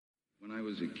I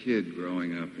was a kid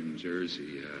growing up in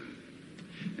Jersey,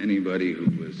 anybody who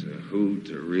was a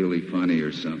hoot or really funny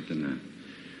or something,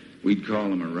 we'd call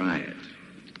him a riot.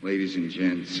 Ladies and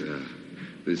gents,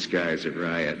 this guy's a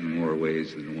riot in more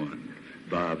ways than one.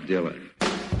 Bob Dylan.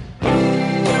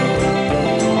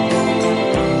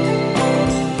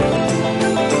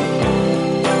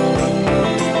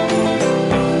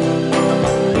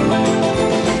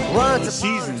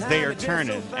 Seasons they are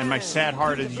turning, and my sad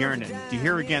heart is yearning to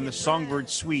hear again the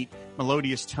songbird's sweet,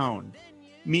 melodious tone.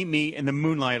 Meet me in the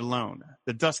moonlight alone,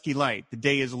 the dusky light, the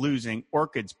day is losing,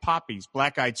 orchids, poppies,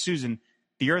 black-eyed Susan,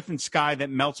 the earth and sky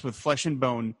that melts with flesh and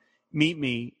bone. Meet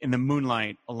me in the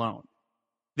moonlight alone.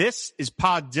 This is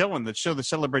Pod Dylan, the show that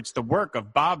celebrates the work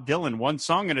of Bob Dylan, one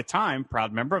song at a time,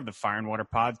 proud member of the Fire and Water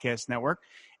Podcast Network.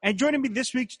 And joining me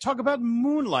this week to talk about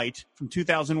Moonlight from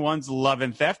 2001's Love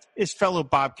and Theft is fellow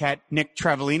Bobcat Nick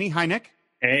Travellini. Hi, Nick.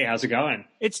 Hey, how's it going?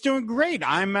 It's doing great.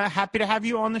 I'm happy to have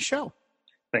you on the show.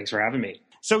 Thanks for having me.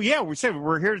 So, yeah, we said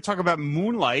we're here to talk about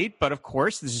Moonlight, but of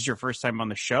course, this is your first time on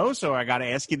the show, so I got to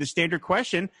ask you the standard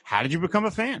question. How did you become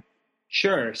a fan?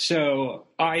 Sure. So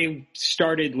I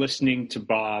started listening to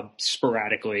Bob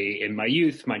sporadically in my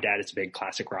youth. My dad is a big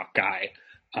classic rock guy.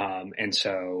 And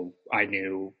so I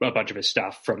knew a bunch of his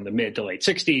stuff from the mid to late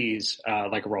 60s,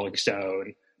 like Rolling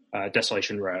Stone,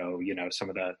 Desolation Row, you know, some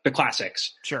of the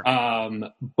classics. Sure.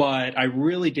 But I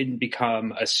really didn't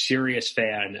become a serious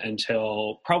fan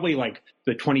until probably like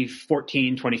the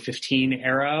 2014, 2015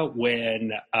 era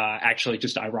when actually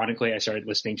just ironically I started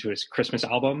listening to his Christmas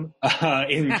album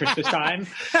in Christmas time.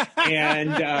 And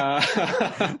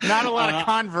not a lot of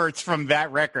converts from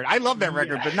that record. I love that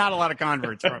record, but not a lot of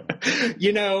converts from it.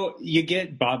 You know, you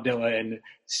get Bob Dylan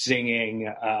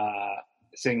singing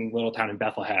Little Town in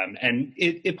Bethlehem, and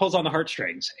it pulls on the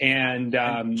heartstrings. And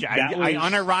I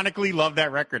unironically love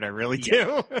that record. I really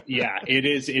do. Yeah, it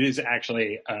is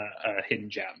actually a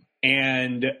hidden gem.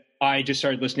 And I just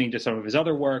started listening to some of his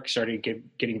other work, started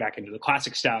getting back into the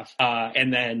classic stuff,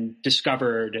 and then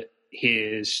discovered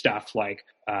his stuff like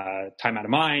Time Out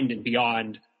of Mind and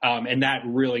Beyond. And that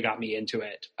really got me into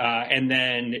it. And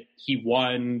then he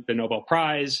won the Nobel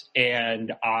Prize,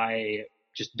 and I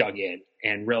just dug in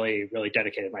and really, really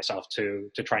dedicated myself to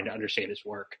trying to understand his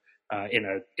work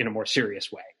in a more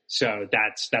serious way. So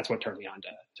that's what turned me on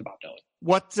to Bob Dylan.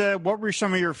 What were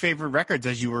some of your favorite records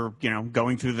as you were,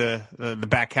 going through the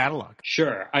back catalog?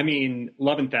 Sure. I mean,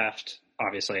 Love and Theft,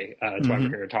 obviously. That's why we're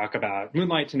here to talk about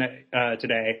Moonlight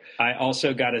today. I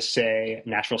also got to say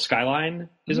Nashville Skyline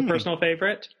is a personal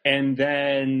favorite. And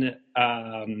then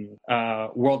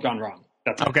World Gone Wrong.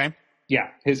 That's okay. Yeah,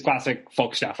 his classic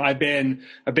folk stuff. I've been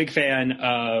a big fan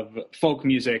of folk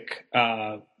music,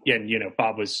 and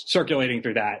Bob was circulating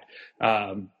through that.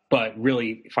 But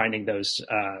really finding those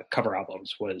cover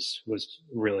albums was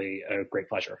really a great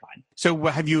pleasure of mine. So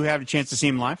have you had a chance to see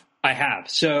him live? I have.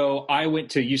 So I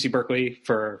went to UC Berkeley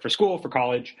for school, for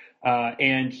college,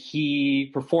 and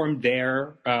he performed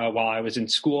there while I was in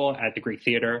school at the Greek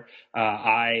Theater.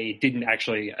 I didn't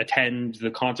actually attend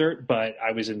the concert, but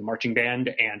I was in the marching band,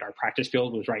 and our practice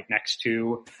field was right next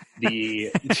to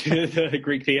the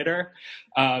Greek Theater.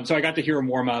 So I got to hear him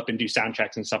warm up and do sound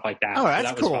checks and stuff like that. Oh, that's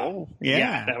so that was cool. Fun.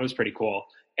 Yeah, that was pretty cool.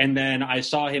 And then I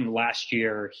saw him last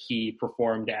year. He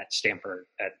performed at Stanford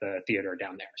at the theater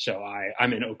down there. So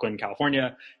I'm in Oakland,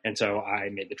 California, and so I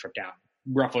made the trip down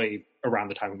roughly around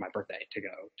the time of my birthday to go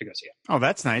see him. Oh,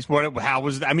 that's nice. How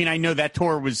was? I mean, I know that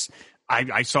tour was.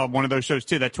 I saw one of those shows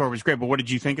too. That tour was great. But what did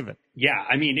you think of it? Yeah,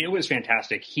 I mean, it was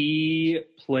fantastic. He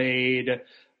played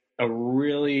a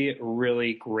really,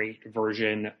 really great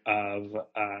version of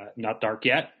Not Dark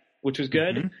Yet, which was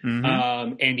good.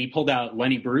 And he pulled out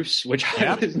Lenny Bruce, which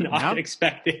I was not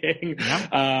expecting.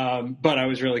 But I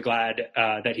was really glad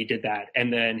that he did that.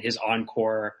 And then his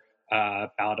encore,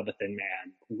 Ballad of a Thin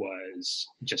Man, was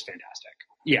just fantastic.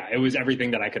 Yeah, it was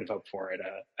everything that I could have hoped for at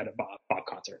a Bob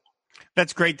concert.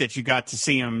 That's great that you got to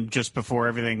see him just before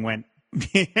everything went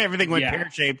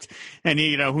pear-shaped, and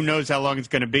who knows how long it's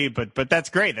going to be, but that's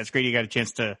great. That's great. You got a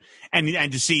chance to and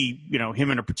to see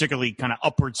him in a particularly kind of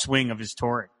upward swing of his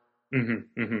touring.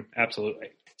 Absolutely.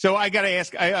 So I got to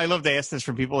ask, I love to ask this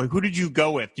from people. Who did you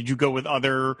go with? Did you go with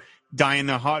other die in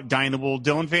the wool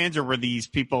Dylan fans, or were these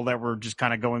people that were just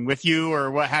kind of going with you, or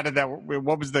what? How did that?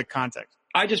 What was the context?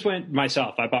 I just went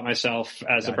myself. I bought myself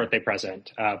as a birthday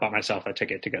present. Bought myself a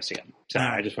ticket to go see him. So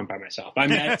I just went by myself. I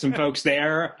met some folks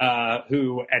there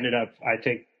who ended up, I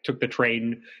think, took the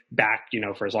train back,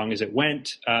 for as long as it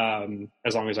went,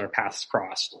 as long as our paths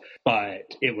crossed.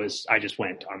 But I just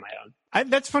went on my own.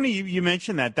 That's funny you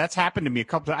mentioned that. That's happened to me a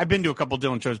couple. I've been to a couple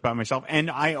Dylan shows by myself, and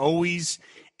I always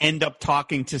end up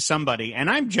talking to somebody. And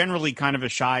I'm generally kind of a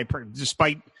shy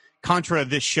despite contra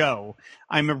this show,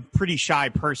 I'm a pretty shy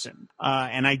person,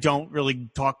 and I don't really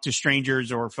talk to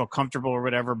strangers or feel comfortable or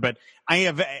whatever. But I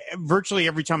have virtually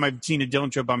every time I've seen a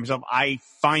Dylan show by myself, I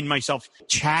find myself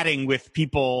chatting with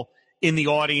people in the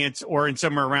audience or in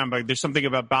somewhere around. But there's something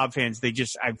about Bob fans.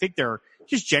 I think they're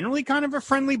just generally kind of a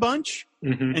friendly bunch.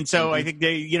 Mm-hmm. And so I think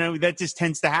that just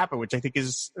tends to happen, which I think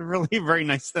is really a very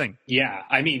nice thing. Yeah.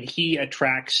 I mean, he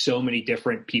attracts so many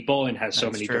different people and has so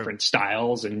many different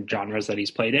styles and genres that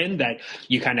he's played in that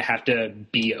you kind of have to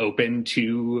be open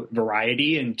to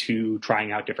variety and to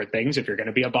trying out different things if you're going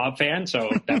to be a Bob fan. So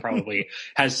that probably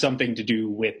has something to do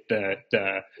with the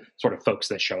sort of folks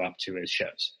that show up to his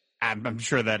shows. I'm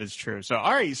sure that is true. So,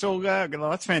 all right. So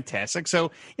that's fantastic.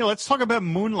 So, let's talk about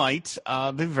Moonlight,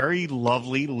 the very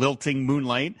lovely, lilting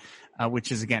Moonlight,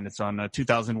 which is, again, it's on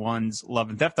 2001's Love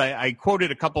and Theft. I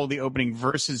quoted a couple of the opening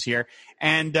verses here,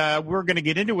 and we're going to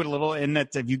get into it a little in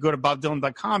that if you go to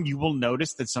bobdylan.com, you will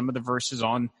notice that some of the verses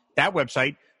on that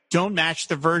website don't match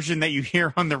the version that you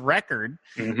hear on the record.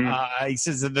 Mm-hmm. He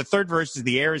says that the third verse is,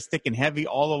 the air is thick and heavy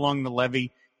all along the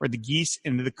levee, where the geese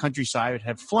into the countryside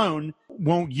have flown.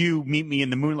 Won't you meet me in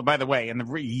the moonlight? By the way, and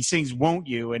he sings "Won't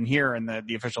you?" and here in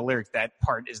the official lyrics, that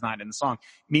part is not in the song.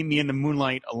 Meet me in the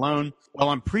moonlight alone, while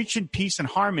I'm preaching peace and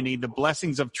harmony, the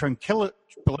blessings of tranquility,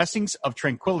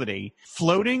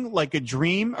 floating like a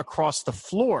dream across the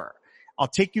floor. I'll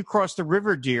take you across the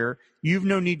river, dear. You've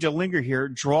no need to linger here.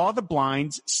 Draw the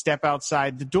blinds, step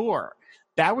outside the door.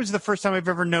 That was the first time I've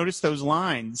ever noticed those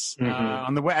lines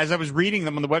as I was reading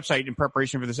them on the website in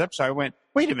preparation for this episode. I went,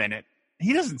 wait a minute,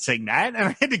 he doesn't sing that, and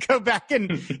I had to go back and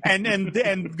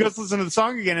go listen to the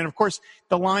song again. And of course,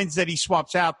 the lines that he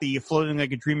swaps out, the floating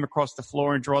like a dream across the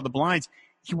floor and draw the blinds.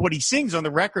 What he sings on the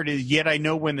record is, yet I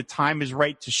know when the time is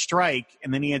right to strike,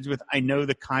 and then he ends with, I know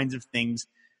the kinds of things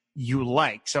you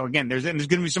like. So again, there's going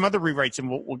to be some other rewrites, and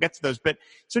we'll get to those. But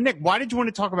so Nick, why did you want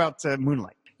to talk about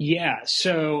Moonlight? Yeah,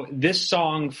 so this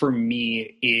song for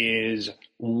me is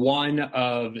one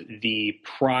of the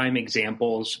prime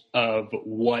examples of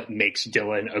what makes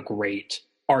Dylan a great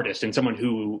artist and someone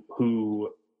who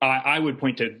I would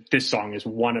point to this song as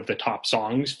one of the top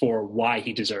songs for why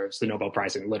he deserves the Nobel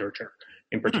Prize in Literature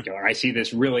in particular. I see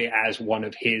this really as one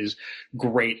of his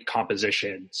great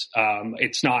compositions.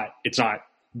 It's not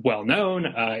well known.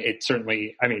 It's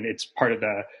certainly, I mean, it's part of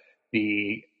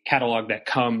the catalog that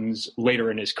comes later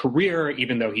in his career,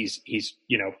 even though he's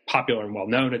popular and well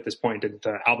known at this point. And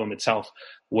the album itself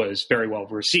was very well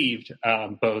received,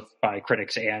 both by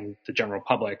critics and the general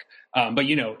public. But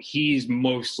he's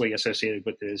mostly associated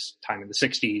with his time in the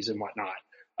 60s and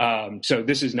whatnot. So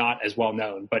this is not as well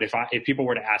known. But if people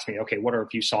were to ask me, okay, what are a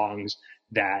few songs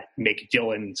that make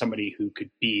Dylan somebody who could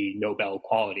be Nobel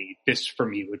quality, this for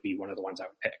me would be one of the ones I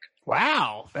would pick.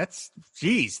 Wow, that's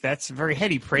very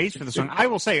heady praise for the song. I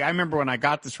will say, I remember when I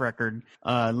got this record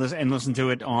and listened to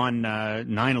it on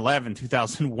 9/11,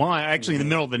 2001, actually in the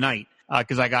middle of the night,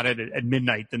 because I got it at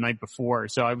midnight the night before.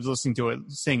 So I was listening to it,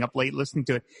 staying up late listening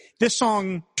to it. This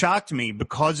song shocked me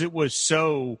because it was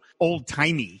so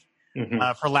old-timey.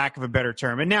 For lack of a better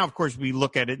term. And now, of course, we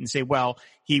look at it and say, well,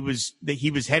 he was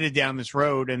headed down this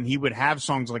road, and he would have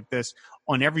songs like this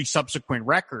on every subsequent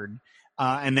record,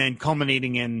 and then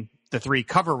culminating in the 3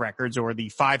 cover records or the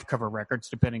 5 cover records,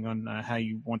 depending on how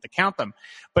you want to count them.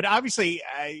 But obviously,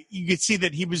 you could see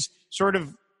that he was sort of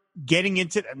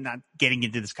not getting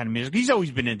into this kind of music. He's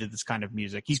always been into this kind of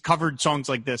music. He's covered songs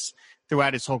like this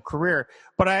throughout his whole career.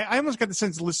 But I almost got the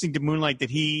sense listening to Moonlight that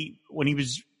when he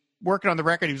was working on the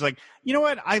record, he was like, you know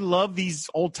what? I love these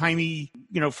old timey,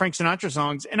 Frank Sinatra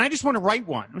songs, and I just want to write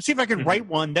one. Let's see if I can write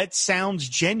one that sounds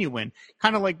genuine.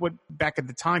 Kind of like what back at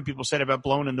the time people said about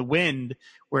Blowin' in the Wind,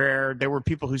 where there were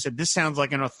people who said, this sounds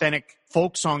like an authentic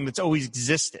folk song that's always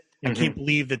existed. I can't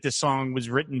believe that this song was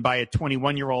written by a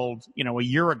 21-year-old, a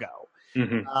year ago.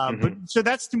 But so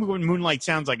that's what Moonlight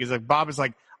sounds like, is like Bob is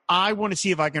like, I want to see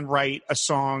if I can write a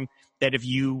song that if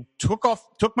you took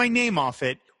my name off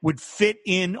it, would fit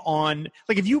in on,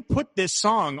 like, if you put this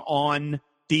song on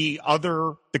the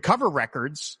cover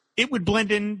records, it would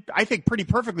blend in, I think, pretty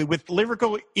perfectly with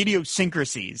lyrical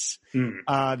idiosyncrasies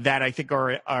that I think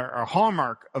are a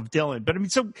hallmark of Dylan. But I mean,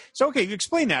 so okay,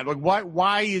 explain that. Like,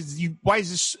 why is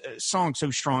this song so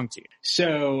strong to you?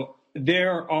 So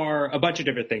there are a bunch of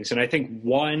different things, and I think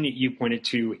one you pointed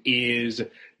to is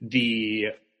the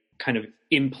kind of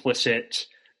implicit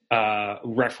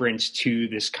reference to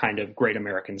this kind of Great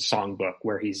American Songbook,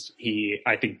 where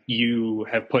I think you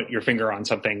have put your finger on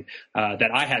something that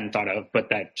I hadn't thought of,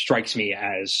 but that strikes me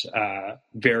as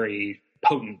very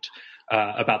potent.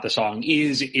 about the song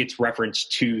is its reference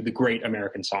to the Great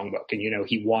American Songbook. And,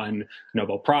 he won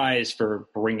Nobel Prize for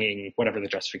bringing whatever the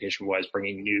justification was,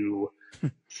 bringing new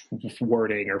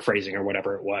wording or phrasing or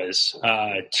whatever it was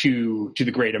to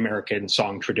the Great American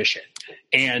Song tradition.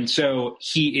 And so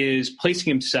he is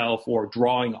placing himself or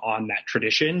drawing on that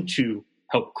tradition to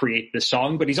help create the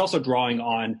song, but he's also drawing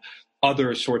on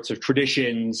other sorts of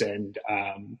traditions and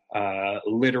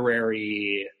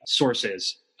literary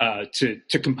sources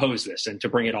to compose this and to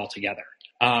bring it all together.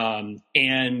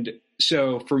 And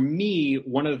so for me,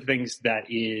 one of the things that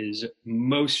is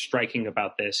most striking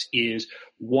about this is,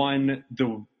 one,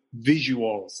 the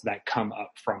visuals that come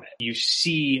up from it. You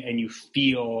see and you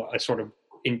feel a sort of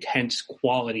intense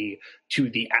quality to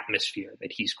the atmosphere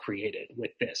that he's created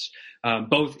with this,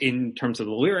 both in terms of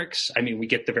the lyrics. I mean, we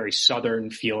get the very Southern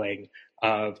feeling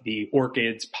of the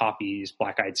orchids, poppies,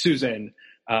 black-eyed Susan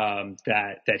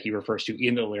that he refers to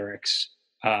in the lyrics.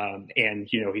 And,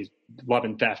 he's Love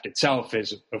and Theft itself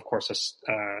is, of course,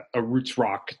 a roots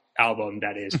rock album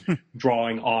that is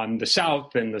drawing on the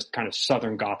South and this kind of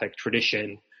Southern Gothic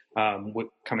tradition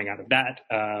coming out of that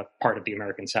part of the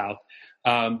American South.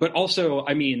 But also,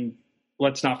 I mean,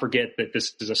 let's not forget that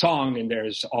this is a song and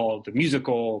there's all of the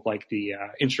musical, like the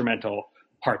instrumental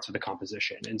parts of the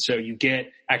composition. And so you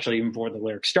get, actually, even before the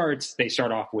lyric starts, they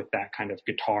start off with that kind of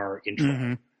guitar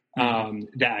intro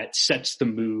that sets the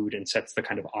mood and sets the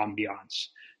kind of ambiance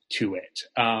to it.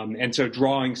 And so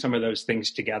drawing some of those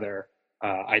things together,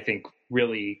 I think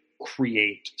really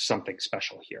create something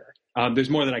special here. There's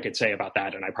more that I could say about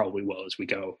that, and I probably will as we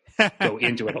go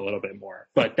into it a little bit more.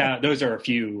 But those are a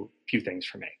few things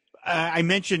for me. I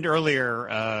mentioned earlier,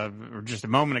 or just a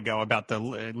moment ago, about the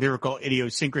lyrical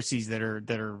idiosyncrasies that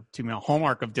are to me a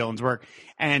hallmark of Dylan's work.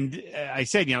 And I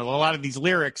said, a lot of these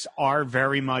lyrics are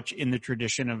very much in the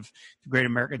tradition of the Great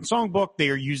American Songbook. They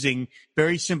are using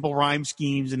very simple rhyme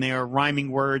schemes, and they are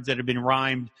rhyming words that have been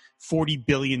rhymed 40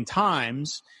 billion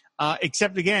times.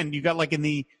 Except, again, you got like in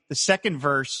the second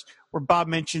verse where Bob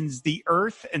mentions the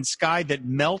earth and sky that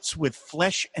melts with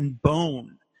flesh and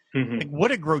bone. Mm-hmm. Like,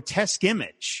 what a grotesque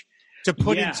image to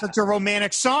put in such a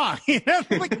romantic song,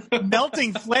 like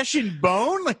melting flesh and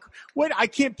bone. Like, what? I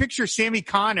can't picture Sammy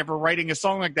Kahn ever writing a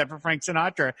song like that for Frank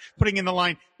Sinatra, putting in the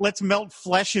line, "Let's melt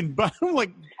flesh and bone."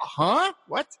 Like, huh?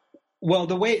 What? Well,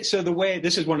 the way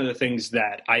this is one of the things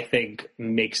that I think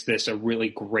makes this a really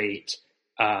great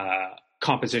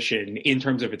composition in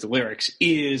terms of its lyrics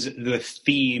is the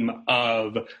theme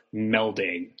of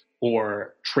melding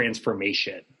or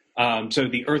transformation. So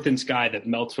the earth and sky that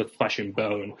melts with flesh and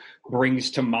bone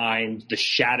brings to mind the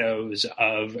shadows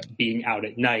of being out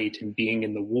at night and being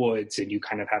in the woods, and you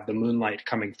kind of have the moonlight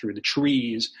coming through the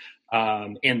trees,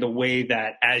 and the way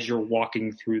that as you're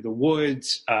walking through the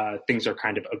woods, things are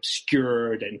kind of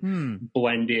obscured and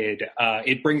blended.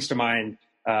 It brings to mind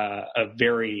a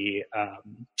very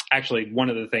actually, one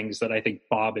of the things that I think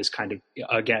Bob is kind of,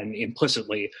 again,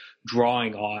 implicitly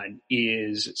drawing on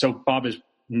is, so Bob is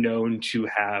known to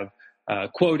have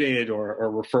quoted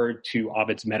or referred to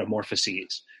Ovid's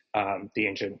Metamorphoses, the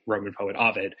ancient Roman poet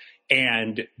Ovid.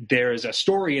 And there's a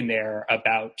story in there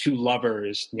about two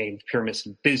lovers named Pyramus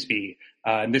and Thisbe.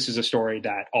 And this is a story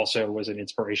that also was an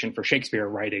inspiration for Shakespeare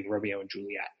writing Romeo and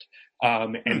Juliet.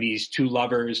 And these two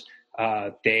lovers,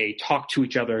 they talk to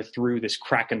each other through this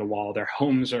crack in the wall. Their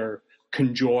homes are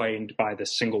conjoined by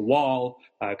this single wall,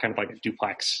 kind of like a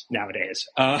duplex nowadays.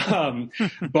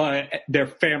 But their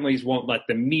families won't let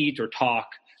them meet or talk.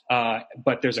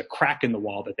 But there's a crack in the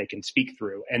wall that they can speak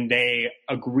through. And they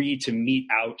agree to meet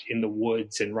out in the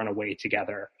woods and run away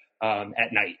together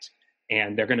at night.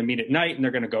 And they're going to meet at night and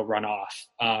they're going to go run off.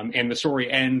 And the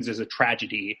story ends as a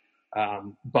tragedy.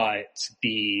 But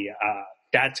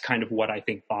that's kind of what I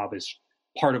think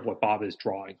part of what Bob is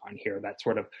drawing on here, that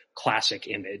sort of classic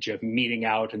image of meeting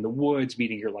out in the woods,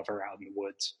 meeting your lover out in the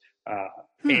woods,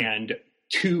 and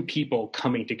two people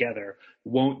coming together.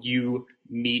 Won't you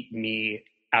meet me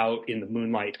out in the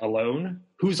moonlight alone?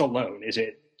 Who's alone? Is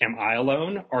it, am I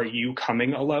alone? Are you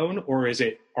coming alone? Or is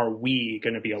it, are we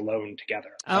going to be alone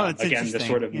together? Again, the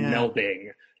sort of melding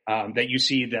that you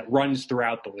see that runs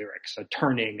throughout the lyrics, a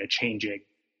turning, a changing,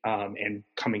 and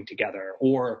coming together.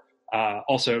 Or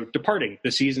also departing.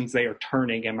 The seasons they are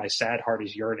turning, and my sad heart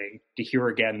is yearning to hear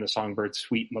again the songbird's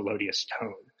sweet melodious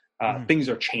tone. Things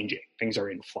are changing. Things are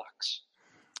in flux.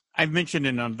 I've mentioned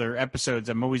in other episodes,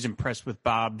 I'm always impressed with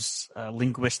Bob's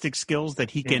linguistic skills,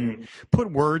 that he can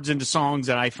put words into songs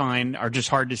that I find are just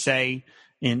hard to say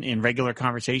in regular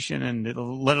conversation, and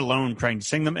let alone trying to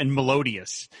sing them. And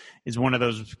melodious is one of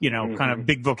those, kind of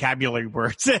big vocabulary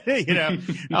words,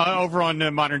 over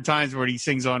on Modern Times where he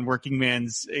sings on working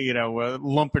man's,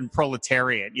 lumpen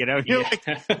proletariat, You're like,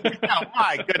 oh,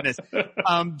 my goodness.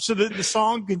 So the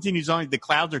song continues on. The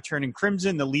clouds are turning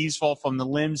crimson. The leaves fall from the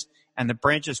limbs and the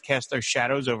branches cast their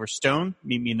shadows over stone.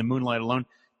 Meet me in the moonlight alone.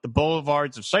 The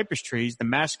boulevards of cypress trees, the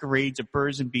masquerades of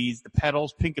birds and bees, the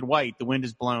petals pink and white, the wind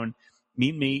is blown.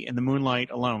 Meet me in the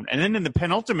moonlight alone. And then in the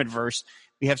penultimate verse,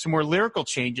 we have some more lyrical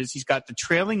changes. He's got the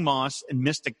trailing moss and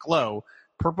mystic glow,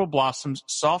 purple blossoms,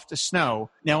 soft as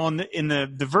snow. Now in the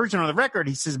version on the record,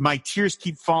 he says, my tears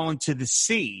keep falling to the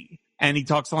sea. And he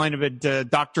talks the line of it,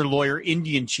 Dr. Lawyer,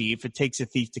 Indian Chief, it takes a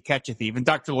thief to catch a thief. And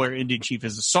Dr. Lawyer, Indian Chief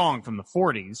is a song from the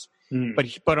 40s.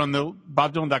 But on the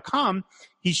BobDylan.com,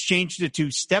 he's changed it to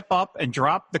step up and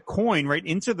drop the coin right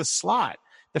into the slot.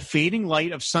 The fading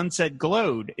light of sunset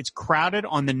glowed. It's crowded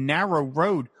on the narrow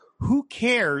road. Who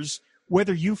cares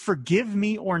whether you forgive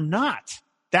me or not?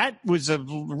 That was a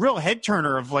real head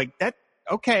turner of like that.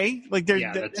 Okay. Like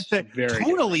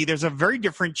tonally, there's a very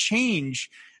different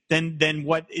change than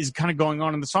what is kind of going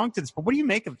on in the song to this. But what do you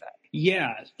make of that?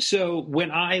 Yeah. So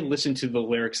when I listen to the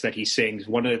lyrics that he sings,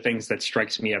 one of the things that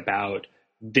strikes me about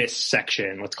this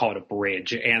section, let's call it a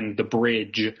bridge, and the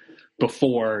bridge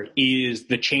before is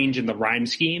the change in the rhyme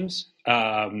schemes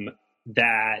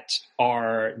that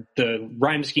are the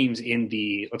rhyme schemes in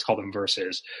the, let's call them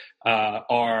verses,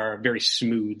 are very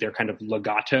smooth. They're kind of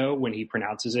legato when he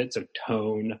pronounces it. So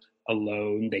tone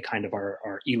alone, they kind of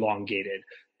are elongated.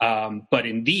 But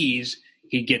in these,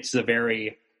 he gets the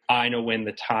very, I know when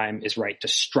the time is right to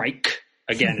strike.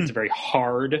 Again, it's very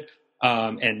hard.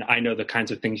 And I know the kinds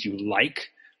of things you like.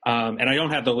 And I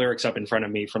don't have the lyrics up in front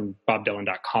of me from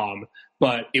BobDylan.com,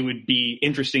 but it would be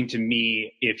interesting to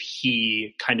me if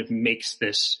he kind of makes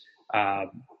this,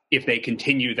 if they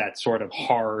continue that sort of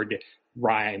hard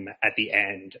rhyme at the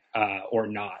end, or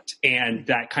not. And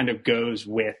that kind of goes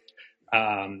with,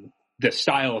 the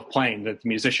style of playing that the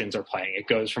musicians are playing. It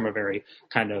goes from a very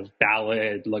kind of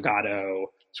ballad, legato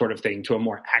sort of thing to a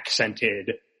more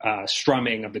accented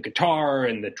strumming of the guitar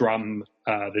and the drum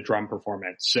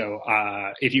performance. So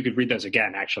if you could read those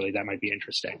again, actually, that might be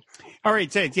interesting. All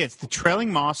right. So, it's the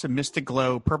trailing moss and mystic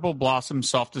glow, purple blossom,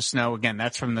 soft as snow. Again,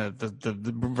 that's from the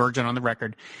version on the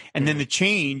record. And then the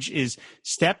change is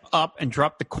step up and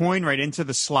drop the coin right into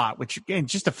the slot, which again,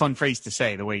 just a fun phrase to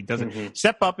say the way he does it.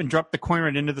 Step up and drop the coin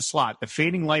right into the slot. The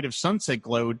fading light of sunset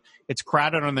glowed. It's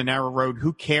crowded on the narrow road.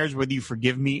 Who cares whether you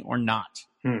forgive me or not?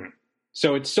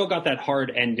 So it's still got that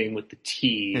hard ending with the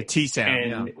T. The T sound.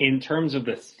 And in terms of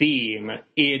the theme,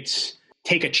 it's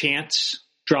take a chance,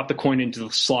 drop the coin into the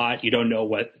slot. You don't know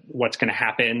what's going to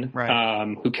happen.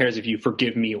 Right. Who cares if you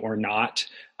forgive me or not?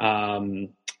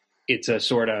 It's a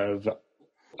sort of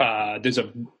there's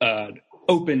a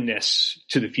openness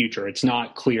to the future. It's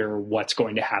not clear what's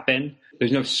going to happen.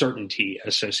 There's no certainty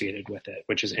associated with it,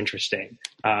 which is interesting.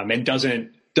 And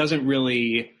doesn't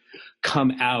really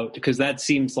come out, because that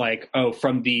seems like,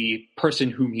 from the person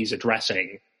whom he's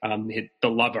addressing, the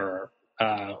lover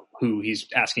who he's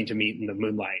asking to meet in the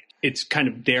moonlight. It's kind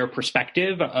of their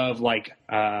perspective of like,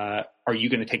 are you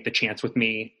going to take the chance with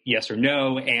me? Yes or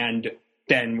no? And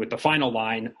then with the final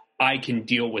line, I can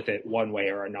deal with it one way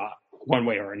or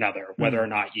another, whether or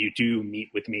not you do meet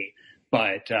with me.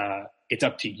 But it's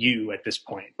up to you at this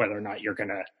point whether or not you're going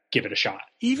to give it a shot.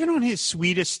 Even on his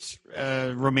sweetest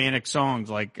romantic songs,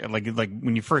 like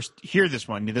when you first hear this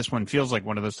one feels like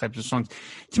one of those types of songs.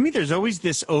 To me, there's always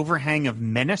this overhang of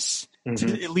menace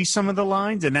to at least some of the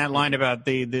lines. And that line about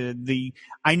the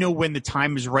I know when the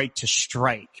time is right to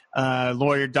strike.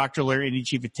 Lawyer, Dr. Lawyer, Indian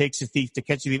Chief, it takes a thief to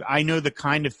catch a thief. I know the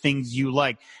kind of things you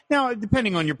like. Now,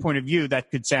 depending on your point of view, that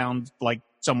could sound like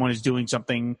someone is doing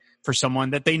something for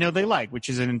someone that they know they like, which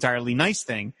is an entirely nice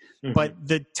thing. But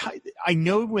I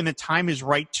know when the time is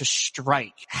right to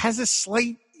strike has a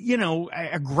slight,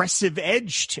 aggressive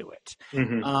edge to it.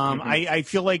 I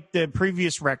feel like the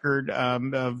previous record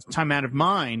of Time Out of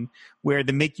Mind, where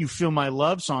the Make You Feel My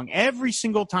Love song, every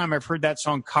single time I've heard that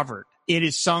song covered, it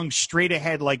is sung straight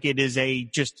ahead like it is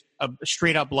just a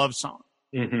straight up love song.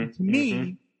 To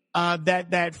me,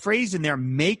 that phrase in there,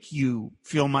 make you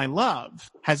feel my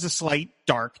love, has a slight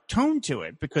dark tone to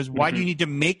it, because why do you need to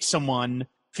make someone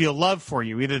feel love for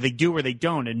you? Either they do or they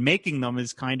don't, and making them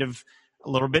is kind of a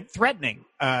little bit threatening,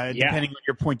 depending on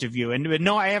your point of view. And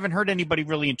no, I haven't heard anybody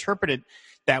really interpret it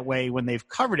that way when they've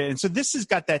covered it. And so this has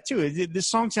got that too. This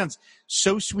song sounds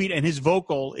so sweet, and his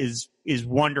vocal is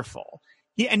wonderful.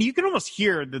 And you can almost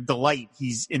hear the delight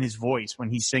he's in his voice when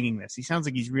he's singing this. He sounds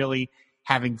like he's really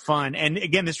having fun. And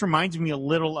again, this reminds me a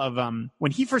little of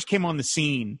when he first came on the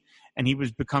scene and he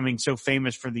was becoming so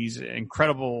famous for these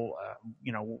incredible,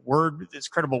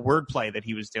 incredible wordplay that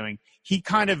he was doing. He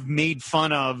kind of made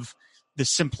fun of the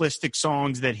simplistic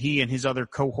songs that he and his other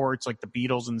cohorts like the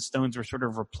Beatles and the Stones were sort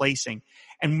of replacing.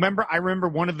 And I remember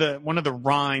one of the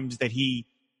rhymes that he,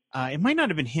 it might not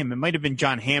have been him. It might have been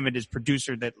John Hammond, his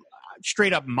producer, that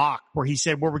straight up mocked, where he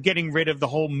said, well, we're getting rid of the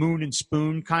whole moon and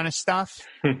spoon kind of stuff.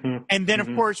 And then, of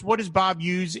course, what does Bob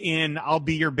use in I'll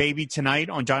Be Your Baby Tonight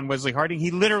on John Wesley Harding? He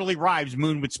literally rhymes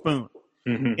moon with spoon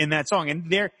in that song. And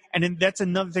then that's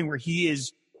another thing where he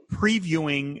is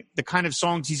previewing the kind of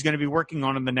songs he's going to be working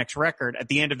on the next record at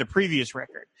the end of the previous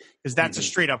record, because that's a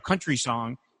straight up country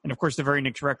song. And of course, the very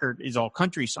next record is all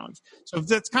country songs. So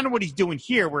that's kind of what he's doing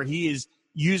here, where he is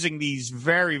using these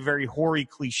very, very hoary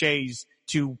cliches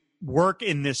to work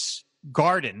in this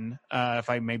garden, if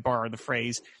I may borrow the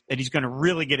phrase, that he's going to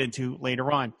really get into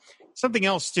later on. Something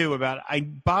else too about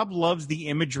Bob loves the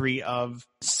imagery of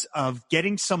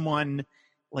getting someone,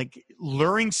 like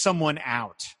luring someone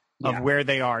out of where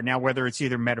they are now, whether it's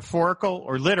either metaphorical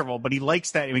or literal. But he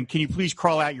likes that. I mean, can you please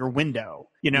crawl out your window?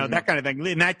 That kind of thing.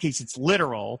 In that case, it's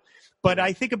literal. But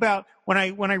I think about when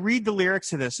I read the lyrics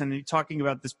to this, and talking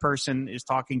about this person is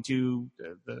talking to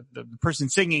the person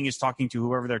singing is talking to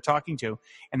whoever they're talking to,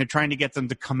 and they're trying to get them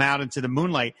to come out into the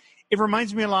moonlight. It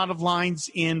reminds me a lot of lines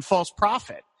in False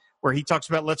Prophet, where he talks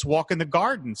about, let's walk in the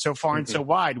garden so far and so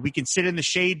wide. We can sit in the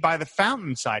shade by the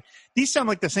fountain side. These sound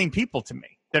like the same people to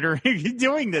me that are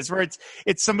doing this, where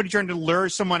it's somebody trying to lure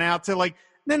someone out to, like,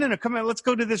 no, come on, let's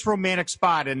go to this romantic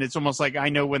spot. And it's almost like, I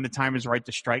know when the time is right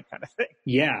to strike kind of thing.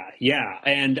 Yeah.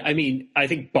 And I mean, I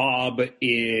think Bob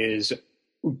is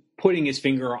putting his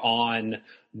finger on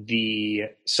the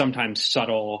sometimes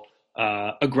subtle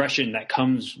aggression that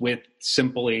comes with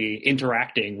simply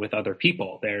interacting with other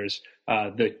people. There's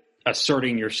the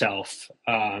asserting yourself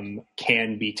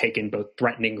can be taken both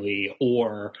threateningly,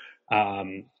 or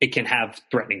it can have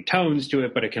threatening tones to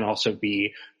it, but it can also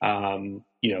be,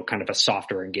 kind of a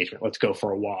softer engagement. Let's go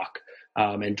for a walk,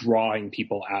 and drawing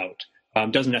people out.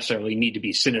 Doesn't necessarily need to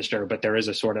be sinister, but there is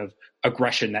a sort of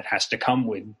aggression that has to come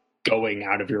with going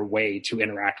out of your way to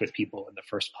interact with people in the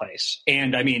first place.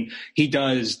 And I mean, he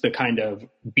does the kind of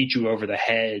beat you over the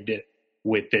head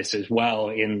with this as well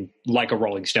in Like a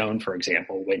Rolling Stone, for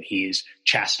example, when he's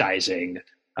chastising,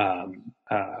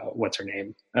 what's her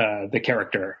name? The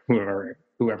character,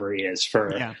 whoever he is,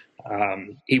 for,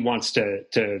 he wants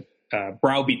to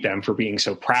browbeat them for being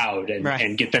so proud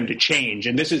and get them to change.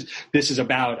 And this is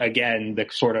about, again, the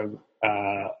sort of,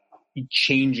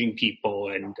 changing people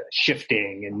and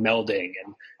shifting and melding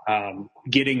and,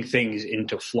 getting things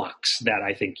into flux that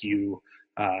I think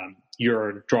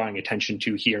you're drawing attention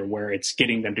to here, where it's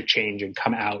getting them to change and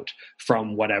come out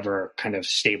from whatever kind of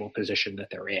stable position that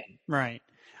they're in. Right.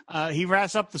 He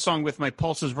wraps up the song with, my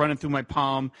pulse is running through my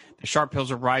palm. The sharp hills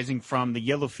are rising from the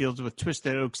yellow fields with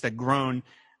twisted oaks that groan.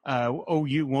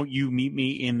 Won't you meet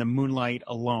me in the moonlight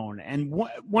alone? And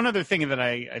one other thing that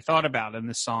I thought about in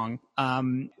this song,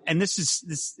 and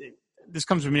this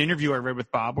comes from an interview I read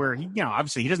with Bob, where he,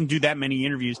 obviously he doesn't do that many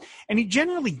interviews, and he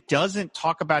generally doesn't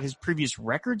talk about his previous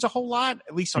records a whole lot,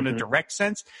 at least on a direct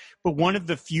sense. But one of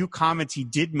the few comments he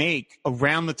did make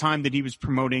around the time that he was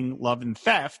promoting Love and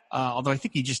Theft, although I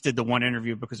think he just did the one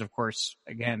interview because, of course,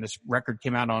 again, this record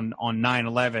came out on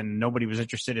 9/11. Nobody was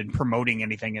interested in promoting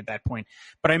anything at that point.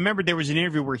 But I remember there was an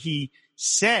interview where he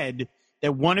said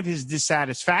that one of his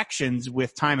dissatisfactions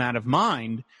with Time Out of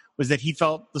Mind was that he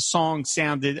felt the song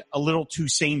sounded a little too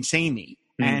samey,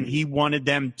 and he wanted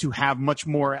them to have much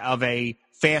more of a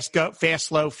fast go, fast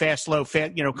slow,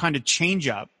 kind of change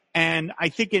up. And I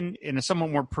think in a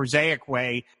somewhat more prosaic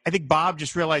way, I think Bob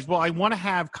just realized, well, I want to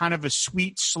have kind of a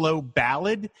sweet, slow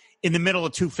ballad in the middle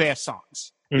of two fast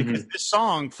songs, because this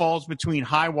song falls between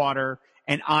High Water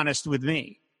and Honest with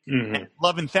Me. And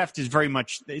Love and Theft is very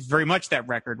much that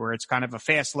record, where it's kind of a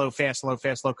fast, slow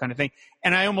kind of thing.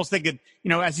 And I almost think that,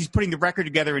 as he's putting the record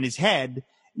together in his head,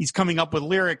 he's coming up with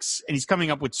lyrics and he's coming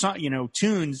up with,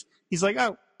 tunes. He's like,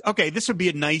 oh, okay, this would be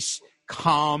a nice,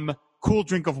 calm, cool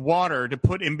drink of water to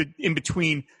put in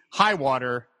between High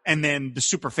Water and then the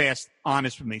super fast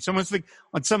Honest with Me. So almost like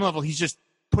on some level, he's just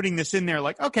putting this in there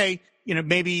like, okay,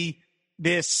 maybe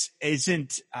this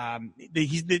isn't,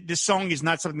 this song is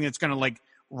not something that's going to like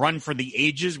run for the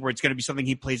ages, where it's going to be something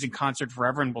he plays in concert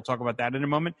forever, and we'll talk about that in a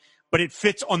moment. But it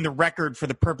fits on the record for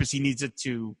the purpose he needs it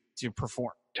to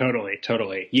perform.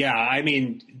 Totally. Yeah, I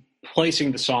mean,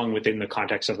 placing the song within the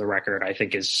context of the record, I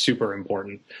think, is super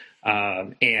important.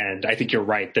 And I think you're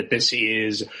right that this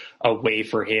is a way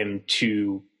for him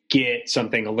to get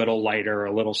something a little lighter,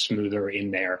 a little smoother in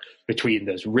there between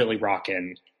those really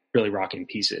rockin'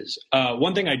 pieces.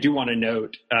 One thing I do want to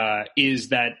note is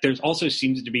that there's also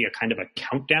seems to be a kind of a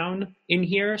countdown in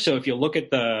here. So if you look at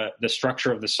the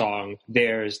structure of the song,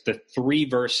 there's the 3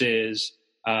 verses.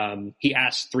 He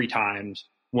asks 3 times,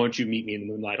 "Won't you meet me in the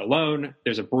moonlight alone?"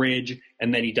 There's a bridge,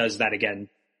 and then he does that again.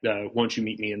 "Won't you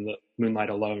meet me in the moonlight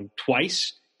alone?"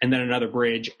 twice, and then another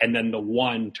bridge, and then the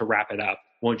 1 to wrap it up.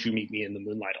 "Won't you meet me in the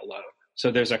moonlight alone?"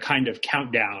 So there's a kind of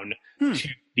countdown to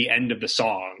the end of the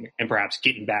song, and perhaps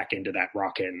getting back into that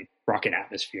rockin'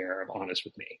 atmosphere of Honest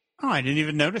With Me. Oh, I didn't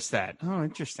even notice that. Oh,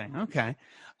 interesting. Okay.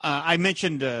 I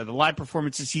mentioned the live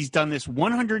performances. He's done this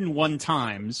 101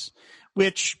 times,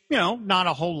 which, not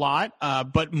a whole lot,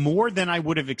 but more than I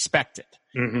would have expected.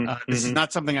 This is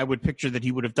not something I would picture that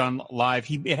he would have done live.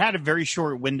 It had a very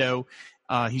short window.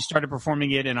 He started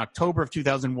performing it in October of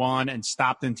 2001 and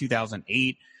stopped in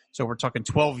 2008. So we're talking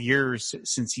 12 years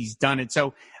since he's done it.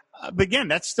 So, but again,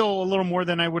 that's still a little more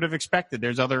than I would have expected.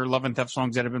 There's other Love and Theft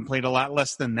songs that have been played a lot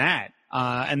less than that.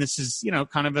 And this is,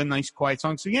 kind of a nice, quiet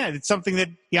song. So yeah, it's something that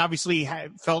he obviously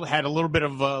felt had a little bit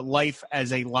of a life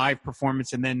as a live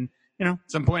performance. And then, at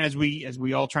some point, as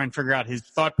we all try and figure out his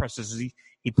thought processes,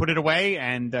 he put it away.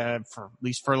 And, for at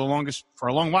least for a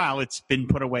long while, it's been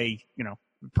put away,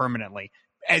 permanently.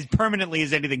 As permanently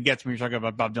as anything gets when you're talking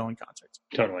about Bob Dylan concerts.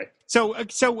 Totally.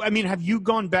 So I mean, have you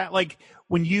gone back, like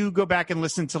when you go back and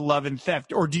listen to Love and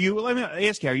Theft, or do you, let me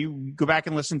ask you, do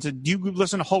you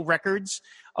listen to whole records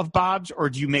of Bob's, or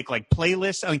do you make like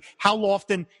playlists? I mean, how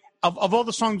often, of all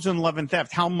the songs in Love and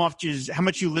Theft, how much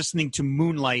you listening to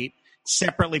Moonlight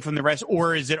separately from the rest,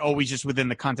 or is it always just within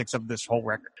the context of this whole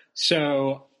record?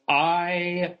 So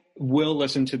I will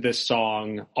listen to this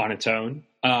song on its own.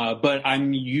 But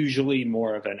I'm usually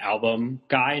more of an album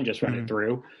guy and just run it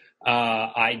through.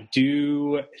 I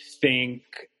do think,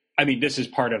 this is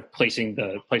part of placing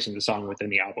the song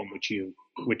within the album,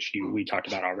 which we talked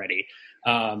about already.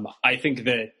 I think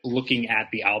that looking at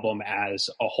the album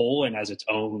as a whole and as its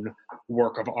own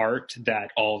work of art, that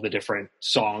all the different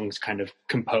songs kind of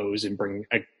compose and bring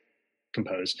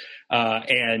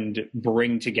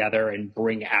together and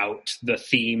bring out the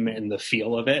theme and the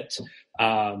feel of it.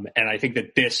 And I think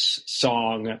that this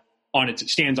song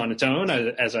stands on its own.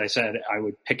 As I said, I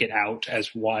would pick it out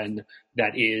as one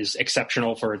that is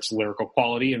exceptional for its lyrical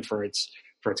quality and for its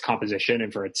composition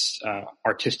and for its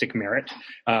artistic merit.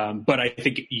 But I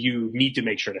think you need to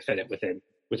make sure to fit it within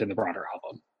the broader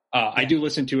album. I do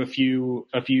listen to a few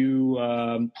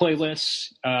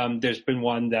playlists. There's been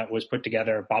one that was put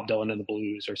together, Bob Dylan and the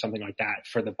Blues or something like that,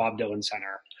 for the Bob Dylan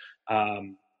Center.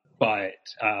 But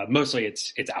mostly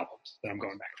it's albums that I'm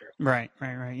going back through. Right.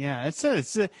 Yeah,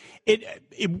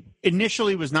 it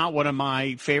initially was not one of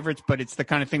my favorites, but it's the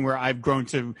kind of thing where I've grown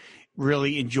to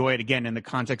really enjoy it again in the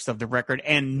context of the record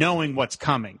and knowing what's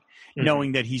coming.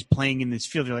 Knowing that he's playing in this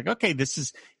field, you're like, okay,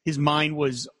 his mind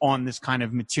was on this kind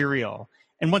of material.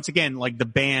 And once again, like the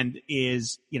band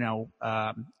is,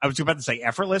 I was about to say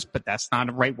effortless, but that's not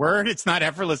a right word. It's not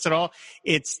effortless at all.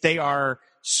 They are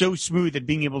so smooth at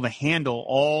being able to handle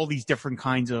all these different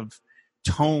kinds of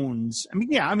tones.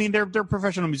 They're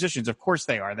professional musicians. Of course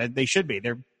they are. They should be.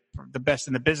 They're the best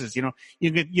in the business. You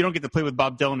don't get to play with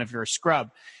Bob Dylan if you're a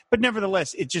scrub, but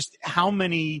nevertheless, it's just how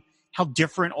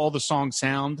different all the songs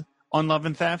sound on Love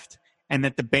and Theft, and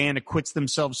that the band acquits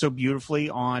themselves so beautifully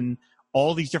on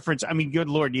all these different, good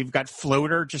Lord, you've got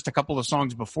Floater, just a couple of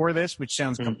songs before this, which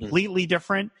sounds completely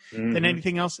different than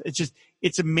anything else.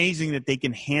 It's amazing that they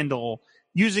can handle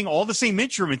using all the same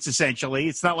instruments, essentially.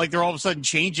 It's not like they're all of a sudden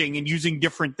changing and using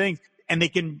different things, and they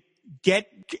can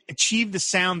achieve the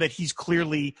sound that he's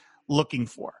clearly looking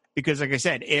for. Because like I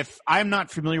said, if I'm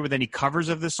not familiar with any covers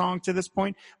of this song to this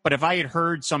point, but if I had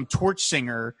heard some torch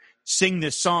singer sing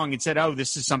this song and said, oh,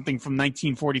 this is something from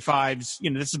 1945's,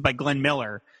 this is by Glenn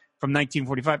Miller from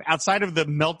 1945, outside of the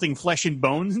melting flesh and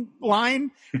bones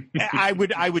line, I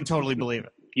would totally believe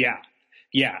it.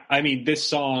 Yeah. This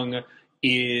song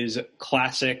is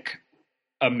classic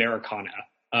Americana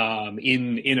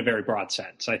in a very broad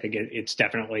sense. I think it's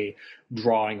definitely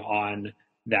drawing on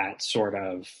that sort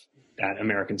of that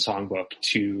American songbook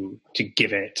to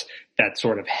give it that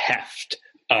sort of heft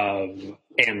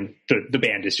and the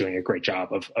band is doing a great job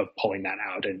of pulling that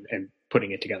out and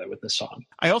putting it together with this song.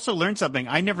 I also learned something.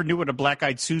 I never knew what a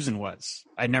black-eyed Susan was.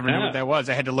 I never knew what that was.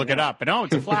 I had to look it up. And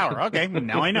it's a flower. Okay,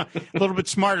 now I know. A little bit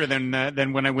smarter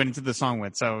than when I went into the song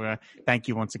with. So thank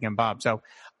you once again, Bob. So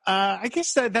I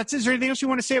guess that's. Is there anything else you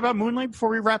want to say about Moonlight before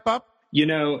we wrap up?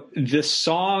 The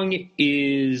song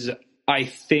is, I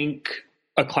think,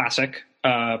 a classic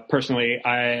personally.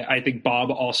 I think Bob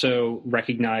also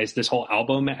recognized this whole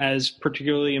album as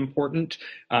particularly important.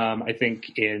 I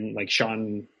think in like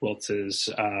Sean Wiltz's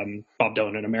Bob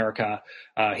Dylan in America,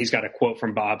 he's got a quote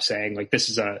from Bob saying like, this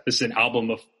is an album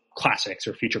of classics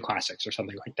or future classics or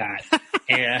something like that.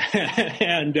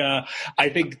 and I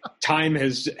think time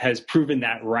has proven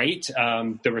that right.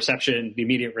 The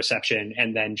immediate reception,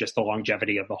 and then just the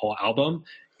longevity of the whole album.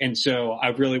 And so I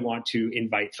really want to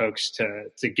invite folks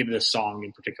to give this song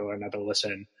in particular another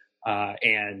listen,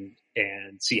 and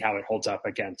see how it holds up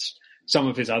against some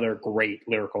of his other great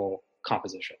lyrical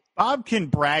composition. Bob can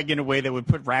brag in a way that would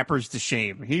put rappers to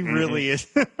shame. He really is.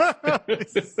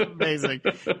 It's amazing.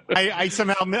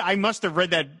 I must have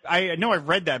read that. I know I've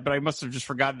read that, but I must have just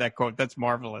forgotten that quote. That's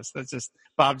marvelous. That's just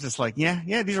Bob's just like,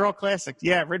 yeah, these are all classics.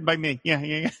 Yeah, written by me.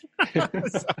 Yeah. So,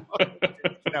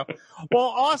 well,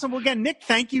 awesome. Well, again, Nick,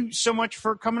 thank you so much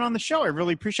for coming on the show. I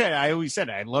really appreciate it. I always said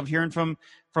I love hearing from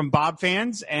Bob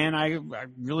fans, and I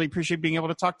really appreciate being able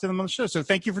to talk to them on the show. So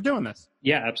thank you for doing this.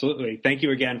 Yeah, absolutely. Thank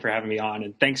you again for having me on,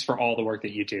 and thanks for all the work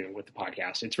that you do with the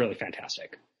podcast. It's really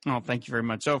fantastic. Oh, thank you very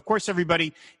much. So, of course, everybody,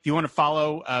 if you want to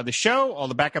follow the show, all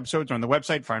the back episodes are on the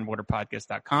website,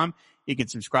 fireandwaterpodcast.com. You can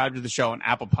subscribe to the show on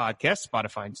Apple Podcasts,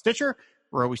 Spotify, and Stitcher.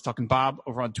 We're always talking Bob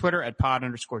over on Twitter at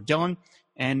pod_Dylan.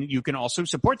 And you can also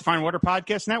support the Fire and Water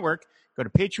Podcast Network. Go to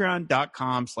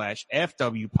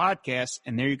patreon.com/FW Podcasts,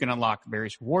 and there you can unlock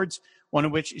various rewards, one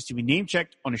of which is to be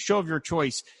name-checked on a show of your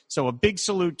choice. So a big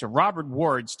salute to Robert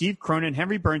Ward, Steve Cronin,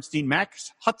 Henry Bernstein,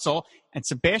 Max Hutzel, and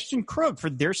Sebastian Krug for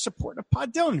their support of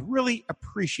Pod Dylan. Really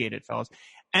appreciate it, fellas.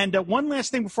 And one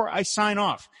last thing before I sign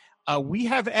off. We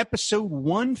have episode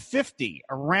 150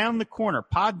 around the corner.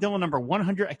 Pod Dylan number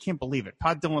 100. I can't believe it.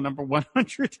 Pod Dylan number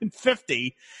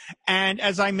 150. And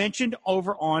as I mentioned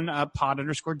over on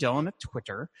pod_Dylan at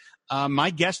Twitter, my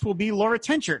guest will be Laura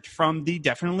Tenchert from the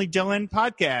Definitely Dylan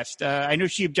podcast. I know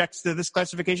she objects to this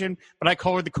classification, but I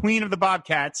call her the queen of the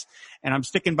Bobcats, and I'm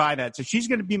sticking by that. So she's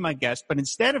going to be my guest. But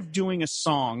instead of doing a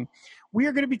song, we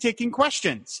are going to be taking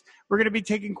questions. We're going to be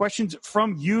taking questions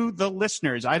from you, the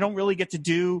listeners. I don't really get to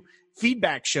do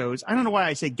feedback shows. I don't know why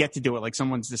I say get to do it like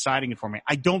someone's deciding it for me.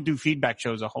 I don't do feedback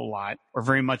shows a whole lot or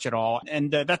very much at all. And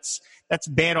that's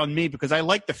bad on me because I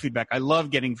like the feedback. I love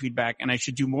getting feedback and I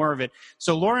should do more of it.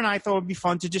 So Laura and I thought it would be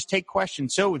fun to just take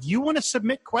questions. So if you want to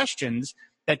submit questions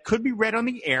that could be read on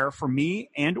the air for me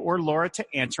and or Laura to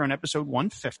answer on episode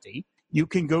 150, you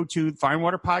can go to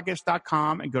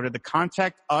fireandwaterpodcast.com and go to the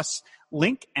Contact Us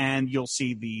link, and you'll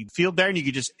see the field there, and you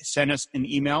can just send us an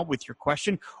email with your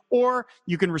question, or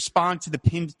you can respond to the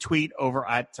pinned tweet over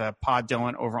at Pod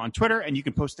Dylan over on Twitter, and you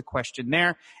can post the question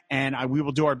there, and we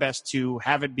will do our best to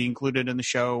have it be included in the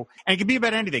show. And it can be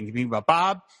about anything. It can be about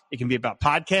Bob. It can be about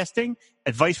podcasting,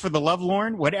 advice for the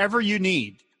lovelorn, whatever you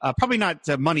need. Probably not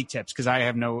money tips because I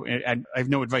have no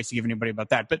advice to give anybody about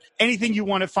that. But anything you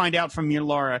want to find out from me and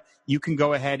Laura, you can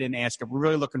go ahead and ask her. We're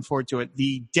really looking forward to it.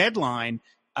 The deadline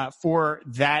for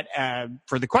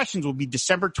the questions will be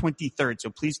December 23rd. So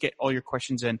please get all your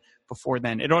questions in before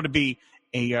then. It ought to be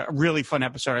a really fun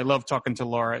episode. I love talking to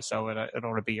Laura, so it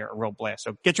ought to be a real blast.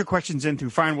 So get your questions in through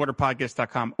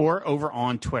fireandwaterpodcast.com or over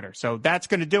on Twitter. So that's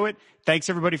going to do it. Thanks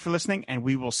everybody for listening, and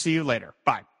we will see you later.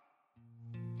 Bye.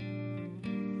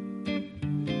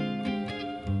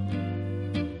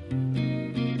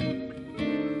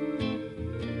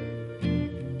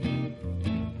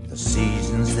 The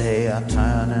seasons they are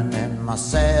turning and my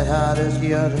sad heart is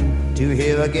yearning to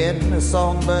hear again the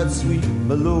songbird's sweet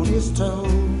melodious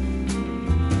tone.